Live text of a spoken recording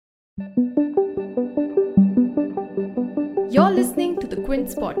You're listening to the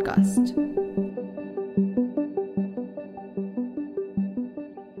Quince podcast.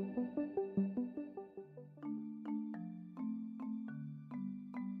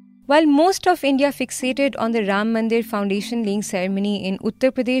 While most of India fixated on the Ram Mandir foundation laying ceremony in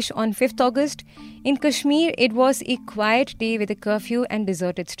Uttar Pradesh on 5th August, in Kashmir it was a quiet day with a curfew and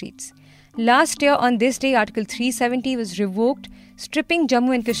deserted streets. Last year on this day, Article 370 was revoked, stripping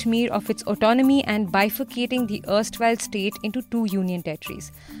Jammu and Kashmir of its autonomy and bifurcating the erstwhile state into two union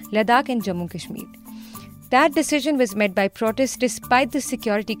territories, Ladakh and Jammu and Kashmir. That decision was met by protests despite the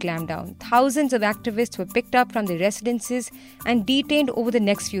security clampdown. Thousands of activists were picked up from their residences and detained over the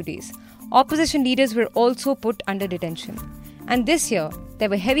next few days. Opposition leaders were also put under detention. And this year, there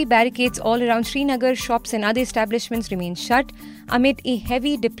were heavy barricades all around Srinagar. Shops and other establishments remained shut amid a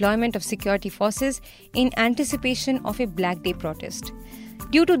heavy deployment of security forces in anticipation of a Black Day protest.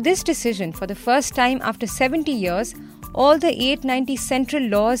 Due to this decision, for the first time after 70 years, all the 890 central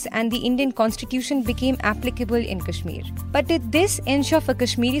laws and the Indian constitution became applicable in Kashmir. But did this ensure for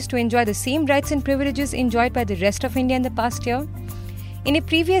Kashmiris to enjoy the same rights and privileges enjoyed by the rest of India in the past year? In a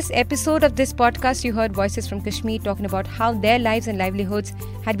previous episode of this podcast, you heard voices from Kashmir talking about how their lives and livelihoods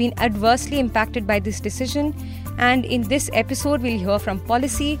had been adversely impacted by this decision. And in this episode, we'll hear from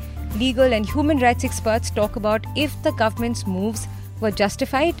policy, legal and human rights experts talk about if the government's moves were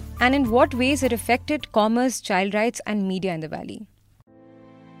justified and in what ways it affected commerce, child rights and media in the valley.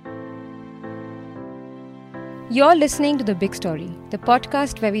 You're listening to The Big Story, the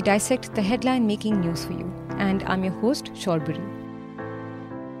podcast where we dissect the headline-making news for you. And I'm your host, Shorburi.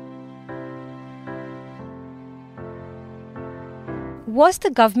 Was the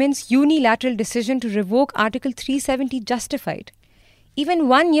government's unilateral decision to revoke Article 370 justified? Even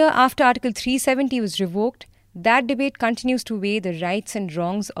 1 year after Article 370 was revoked, that debate continues to weigh the rights and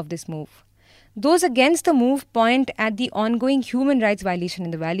wrongs of this move. Those against the move point at the ongoing human rights violation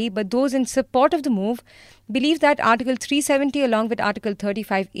in the valley, but those in support of the move believe that Article 370 along with Article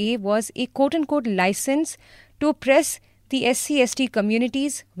 35A was a quote-unquote license to oppress the SC/ST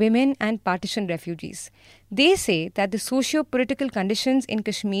communities, women and partition refugees. They say that the socio-political conditions in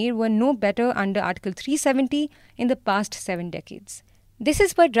Kashmir were no better under Article 370 in the past 7 decades. This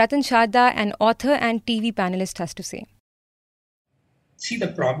is what Ratan Sharda, an author and TV panelist, has to say. See, the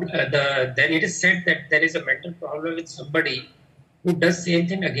problem, it is said that there is a mental problem with somebody who does same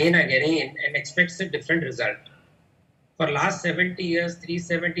thing again and again and expects a different result. For last 70 years,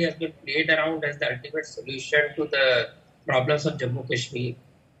 370 has been played around as the ultimate solution to the problems of Jammu Kashmir.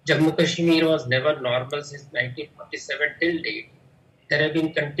 Jammu Kashmir was never normal since 1947 till date. There have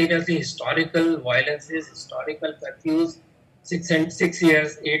been continuously historical violences, historical curfews, 6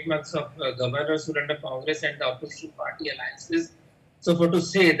 years, 8 months of governors who under Congress and the opposition party alliances. So for to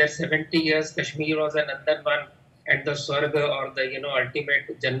say that 70 years Kashmir was another one and the Swarga or the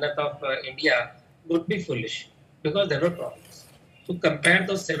ultimate Jannat of India would be foolish because there were problems. To compare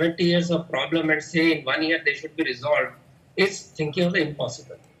those 70 years of problem and say in 1 year they should be resolved is thinking of the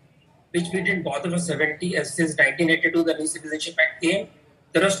impossible, which we didn't bother for 70 years. Since 1982 the new Citizenship Act came.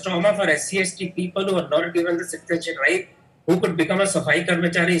 There was trauma for SC/ST people who were not given the citizenship right, who could become a Safai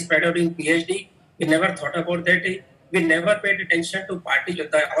Karmachari instead of doing PhD. We never thought about that. We never paid attention to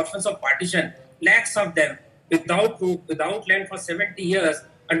the orphans of partition, lakhs of them, without land for 70 years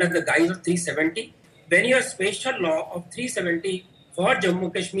under the guise of 370. When you have special law of 370 for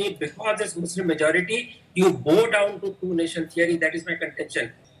Jammu Kashmir, because there's Muslim majority, you bow down to two-nation theory. That is my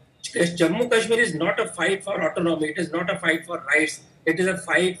contention. Jammu Kashmir is not a fight for autonomy. It is not a fight for rights. It is a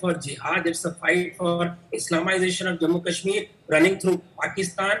fight for jihad. It's a fight for Islamization of Jammu Kashmir running through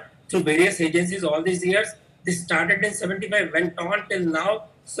Pakistan, through various agencies all these years. This started in 75, went on till now.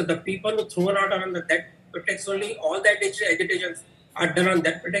 So the people who thrown out on that pretext only, all the agitations are done on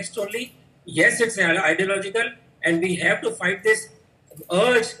that pretext only. Yes, it's ideological and we have to fight this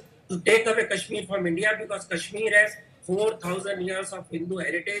urge to take away Kashmir from India because Kashmir has 4,000 years of Hindu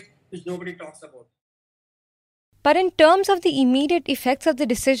heritage which nobody talks about. But in terms of the immediate effects of the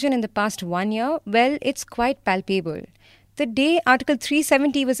decision in the past 1 year, well, it's quite palpable. The day Article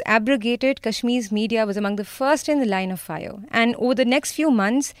 370 was abrogated, Kashmir's media was among the first in the line of fire. And over the next few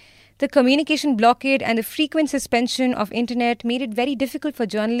months, the communication blockade and the frequent suspension of internet made it very difficult for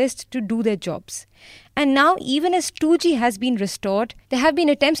journalists to do their jobs. And now, even as 2G has been restored, there have been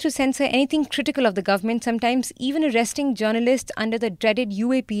attempts to censor anything critical of the government, sometimes even arresting journalists under the dreaded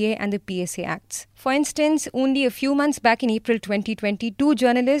UAPA and the PSA Acts. For instance, only a few months back in April 2020, 2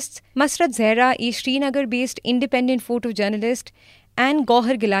 journalists, Masrat Zehra, a Srinagar-based independent photojournalist, and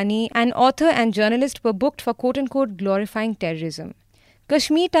Gauhar Gilani, an author and journalist, were booked for quote-unquote glorifying terrorism.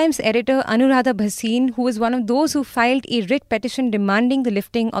 Kashmir Times editor Anuradha Bhasin, who was one of those who filed a writ petition demanding the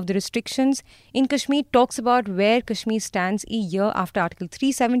lifting of the restrictions in Kashmir, talks about where Kashmir stands a year after Article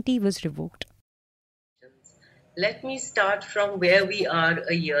 370 was revoked. Let me start from where we are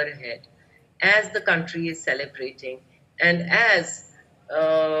a year ahead, as the country is celebrating, and as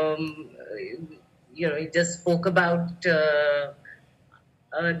you just spoke about the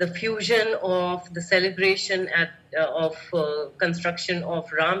fusion of the celebration of construction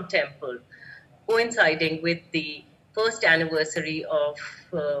of Ram Temple, coinciding with the first anniversary of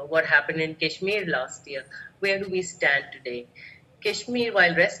what happened in Kashmir last year. Where do we stand today? Kashmir,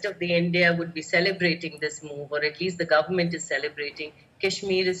 while rest of the India would be celebrating this move, or at least the government is celebrating,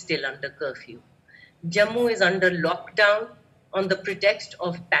 Kashmir is still under curfew. Jammu is under lockdown on the pretext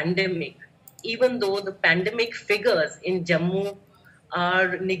of pandemic, even though the pandemic figures in Jammu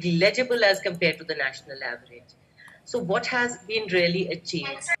are negligible as compared to the national average. So what has been really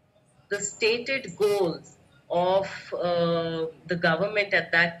achieved? The stated goals of the government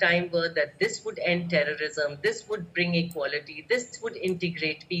at that time were that this would end terrorism, this would bring equality, this would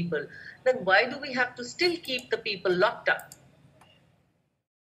integrate people. Then why do we have to still keep the people locked up?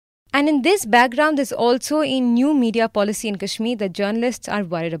 And in this background, there's also a new media policy in Kashmir that journalists are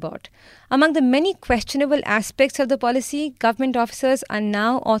worried about. Among the many questionable aspects of the policy, government officers are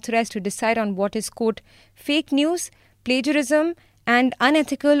now authorized to decide on what is, quote, fake news, plagiarism, and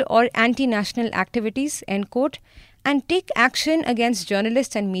unethical or anti-national activities, end quote, and take action against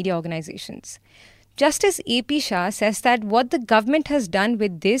journalists and media organizations. Justice A.P. Shah says that what the government has done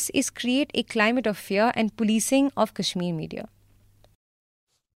with this is create a climate of fear and policing of Kashmir media.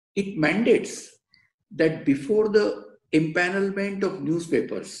 It mandates that before the empanelment of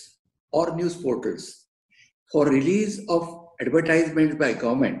newspapers or news portals for release of advertisements by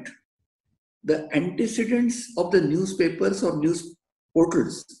government, the antecedents of the newspapers or news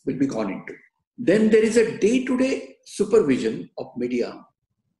portals will be gone into. Then there is a day-to-day supervision of media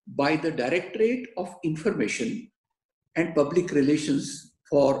by the Directorate of Information and Public Relations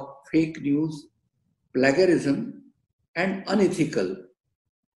for fake news, plagiarism, and unethical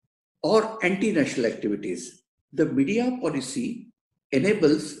or anti-national activities. The media policy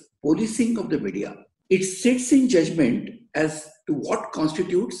enables policing of the media. It sits in judgment as to what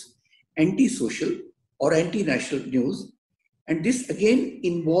constitutes anti-social or anti-national news, and this again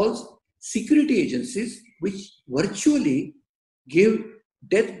involves security agencies which virtually give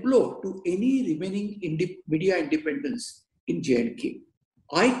death blow to any remaining media independence in J&K.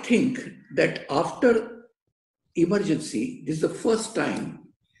 I think that after emergency, this is the first time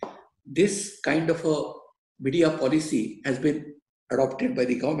this kind of a media policy has been adopted by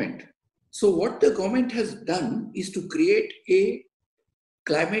the government. So what the government has done is to create a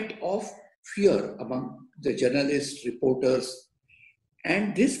climate of fear among the journalists, reporters,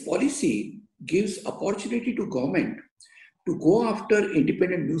 and this policy gives opportunity to government to go after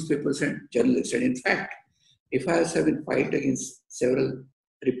independent newspapers and journalists. And in fact, FIRs have been filed against several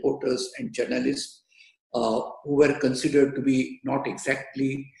reporters and journalists who were considered to be not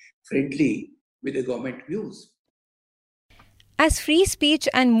exactly friendly with the government views. As free speech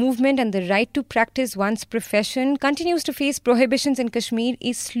and movement and the right to practice one's profession continues to face prohibitions in Kashmir,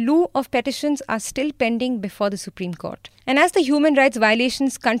 a slew of petitions are still pending before the Supreme Court. And as the human rights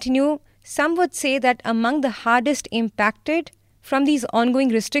violations continue, some would say that among the hardest impacted from these ongoing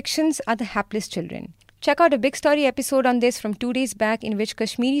restrictions are the hapless children. Check out a big story episode on this from 2 days back in which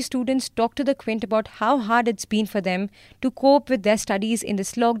Kashmiri students talk to the Quint about how hard it's been for them to cope with their studies in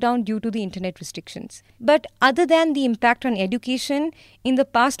this lockdown due to the internet restrictions. But other than the impact on education, in the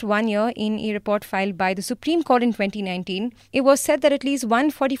past 1 year, in a report filed by the Supreme Court in 2019, it was said that at least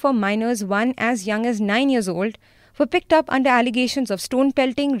 144 minors, one as young as 9 years old, were picked up under allegations of stone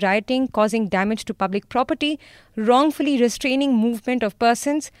pelting, rioting, causing damage to public property, wrongfully restraining movement of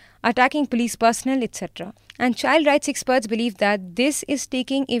persons, attacking police personnel, etc. And child rights experts believe that this is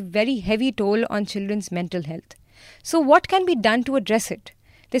taking a very heavy toll on children's mental health. So what can be done to address it?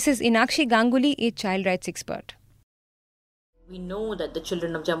 This is Inakshi Ganguly, a child rights expert. We know that the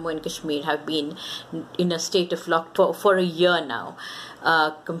children of Jammu and Kashmir have been in a state of lockdown for a year now,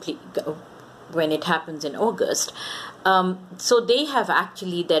 when it happens in August. So they have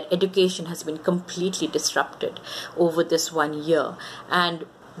actually, their education has been completely disrupted over this 1 year. And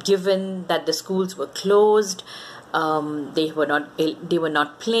given that the schools were closed, they were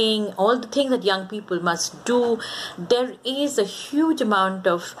not playing, all the things that young people must do, there is a huge amount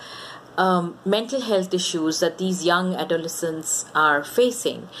of mental health issues that these young adolescents are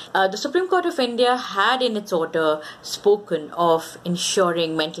facing. The Supreme Court of India had in its order spoken of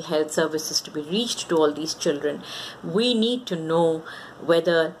ensuring mental health services to be reached to all these children. We need to know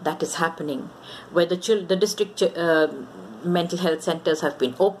whether that is happening, whether the district mental health centers have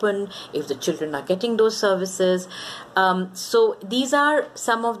been open, if the children are getting those services. So these are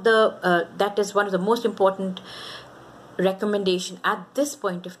some of the, that is one of the most important recommendation at this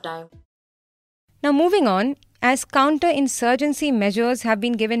point of time. Now moving on, as counter-insurgency measures have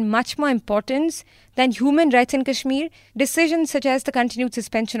been given much more importance than human rights in Kashmir, decisions such as the continued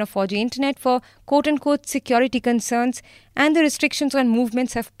suspension of 4G internet for quote-unquote security concerns and the restrictions on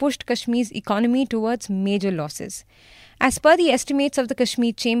movements have pushed Kashmir's economy towards major losses. As per the estimates of the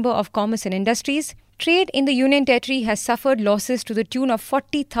Kashmir Chamber of Commerce and Industries, trade in the Union Territory has suffered losses to the tune of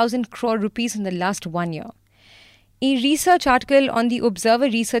 40,000 crore rupees in the last 1 year. A research article on the Observer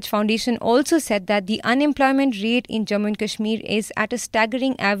Research Foundation also said that the unemployment rate in Jammu and Kashmir is at a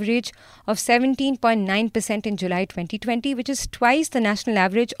staggering average of 17.9% in July 2020, which is twice the national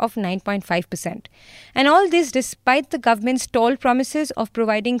average of 9.5%. And all this despite the government's tall promises of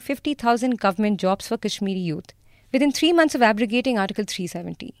providing 50,000 government jobs for Kashmiri youth within 3 months of abrogating Article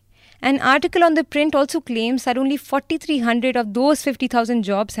 370. An article on the print also claims that only 4,300 of those 50,000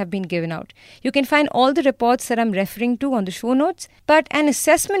 jobs have been given out. You can find all the reports that I'm referring to on the show notes, but an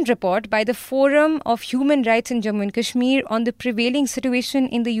assessment report by the Forum of Human Rights in Jammu and Kashmir on the prevailing situation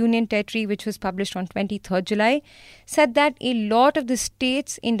in the Union Territory, which was published on 23rd July, said that a lot of the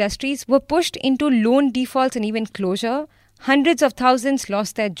state's industries were pushed into loan defaults and even closure. Hundreds of thousands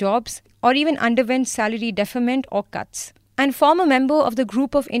lost their jobs or even underwent salary deferment or cuts. And former member of the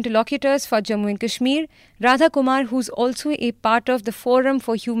group of interlocutors for Jammu and Kashmir, Radha Kumar, who's also a part of the Forum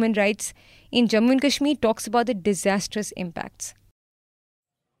for Human Rights in Jammu and Kashmir, talks about the disastrous impacts.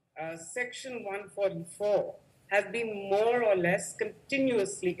 Section 144 has been more or less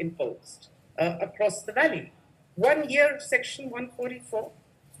continuously imposed across the valley. 1 year of Section 144,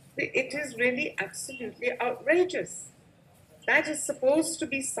 it is really absolutely outrageous. That is supposed to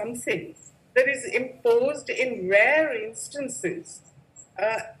be something that is imposed in rare instances,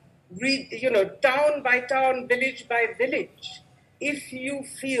 town by town, village by village, if you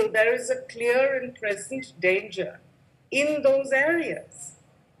feel there is a clear and present danger in those areas.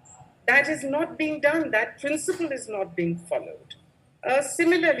 That is not being done. That principle is not being followed.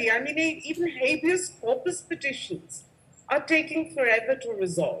 Similarly, even habeas corpus petitions are taking forever to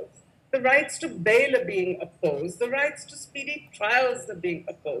resolve. The rights to bail are being opposed. The rights to speedy trials are being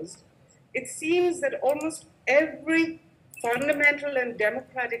opposed. It seems that almost every fundamental and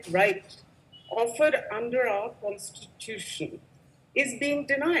democratic right offered under our constitution is being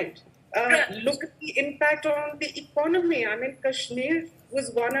denied. Look at the impact on the economy. Kashmir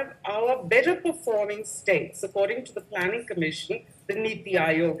was one of our better performing states, according to the Planning Commission, the Niti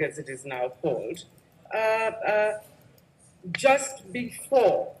Aayog as it is now called, just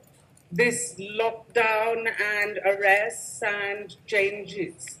before this lockdown and arrests and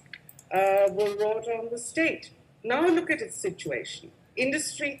changes were wrought on the state. Now look at its situation.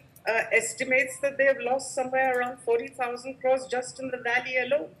 Industry estimates that they have lost somewhere around 40,000 crores just in the valley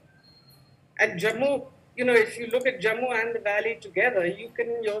alone. And Jammu, if you look at Jammu and the valley together, you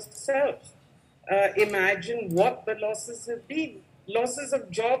can yourself imagine what the losses have been. Losses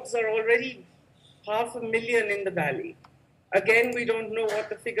of jobs are already 500,000 in the valley. Again, we don't know what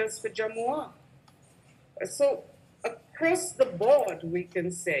the figures for Jammu are. So across the board, we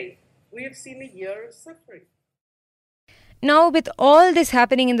can say, we have seen a year of suffering. Now, with all this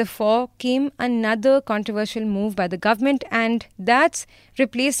happening in the fore, came another controversial move by the government, and that's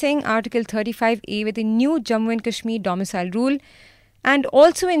replacing Article 35A with a new Jammu and Kashmir domicile rule, and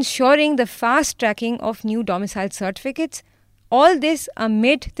also ensuring the fast tracking of new domicile certificates. All this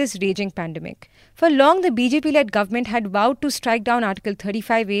amid this raging pandemic. For long, the BJP-led government had vowed to strike down Article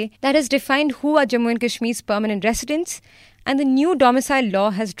 35A that has defined who are Jammu and Kashmir's permanent residents, and the new domicile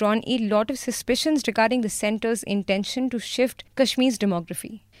law has drawn a lot of suspicions regarding the centre's intention to shift Kashmir's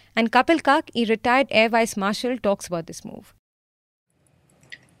demography. And Kapil Kak, a retired Air Vice Marshal, talks about this move.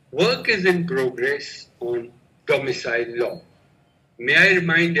 Work is in progress on domicile law. May I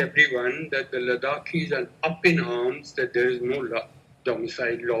remind everyone that the Ladakhis are up in arms that there is no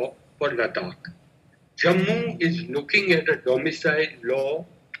domicile law for Ladakh. Jammu is looking at a domicile law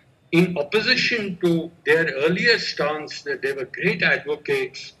in opposition to their earlier stance that they were great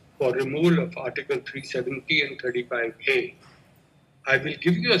advocates for removal of Article 370 and 35A. I will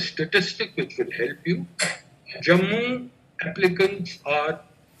give you a statistic which will help you. Jammu applicants are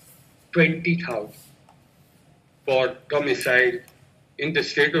 20,000 for domicile in the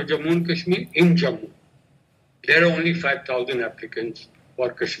state of Jammu and Kashmir, in Jammu. There are only 5,000 applicants for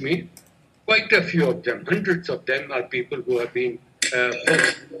Kashmir. Quite a few of them, hundreds of them, are people who have been from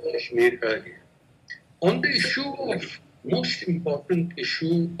Kashmir earlier. On the issue of most important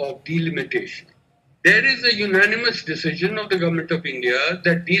issue of delimitation. There is a unanimous decision of the Government of India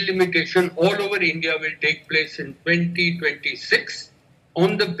that delimitation all over India will take place in 2026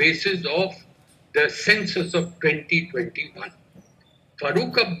 on the basis of the census of 2021.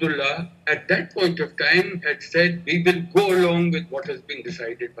 Farooq Abdullah at that point of time had said we will go along with what has been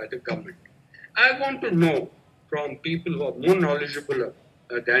decided by the government. I want to know from people who are more knowledgeable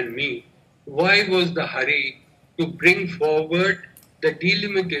than me, why was the hurry to bring forward the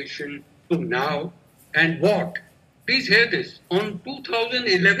delimitation to now and what? Please hear this, on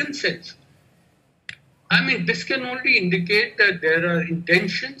 2011 census. I mean, this can only indicate that there are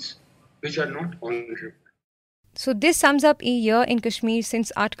intentions which are not honorable. So this sums up a year in Kashmir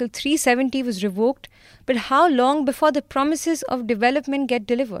since Article 370 was revoked, but how long before the promises of development get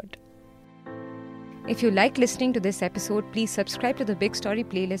delivered? If you like listening to this episode, please subscribe to the Big Story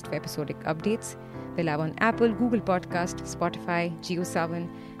playlist for episodic updates. They're live on Apple, Google Podcast, Spotify, JioSaavn,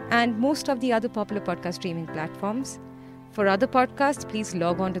 and most of the other popular podcast streaming platforms. For other podcasts, please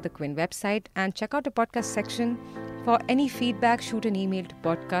log on to the Quint website and check out the podcast section. For any feedback, shoot an email to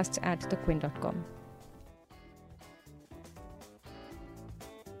podcasts@thequint.com.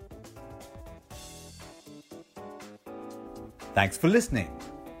 Thanks for listening.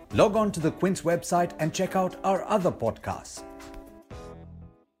 Log on to the Quint's website and check out our other podcasts.